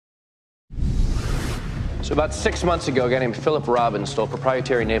So about 6 months ago, a guy named Philip Robbins stole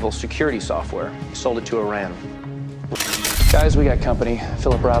proprietary naval security software. He sold it to Iran. Guys, we got company.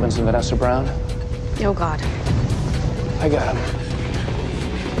 Philip Robbins and Vanessa Brown. Oh, God. I got him.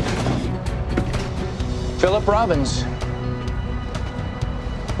 Philip Robbins.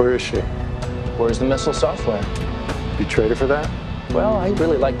 Where is she? Where's the missile software? You traded for that? Well, I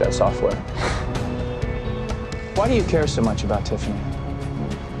really like that software. Why do you care so much about Tiffany?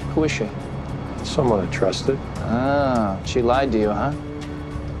 Who is she? Someone I trusted. Ah, she lied to you, huh?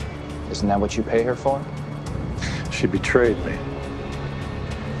 Isn't that what you pay her for? She betrayed me.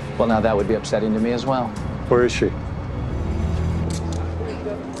 Well, now that would be upsetting to me as well. Where is she?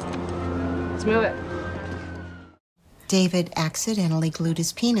 Let's move it. David accidentally glued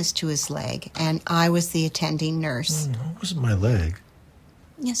his penis to his leg, and I was the attending nurse. No, it wasn't my leg.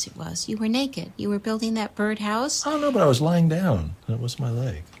 Yes, it was. You were naked. You were building that birdhouse. Oh, no, but I was lying down. It wasn't my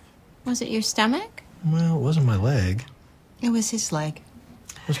leg. Was it your stomach? Well, it wasn't my leg. It was his leg.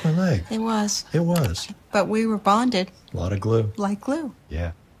 It was my leg. It was. It was. But we were bonded. A lot of glue. Like glue.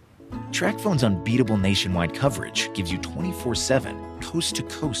 Yeah. TracFone's unbeatable nationwide coverage gives you 24/7,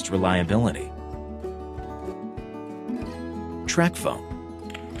 coast-to-coast reliability. TracFone,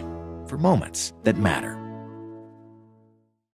 for moments that matter.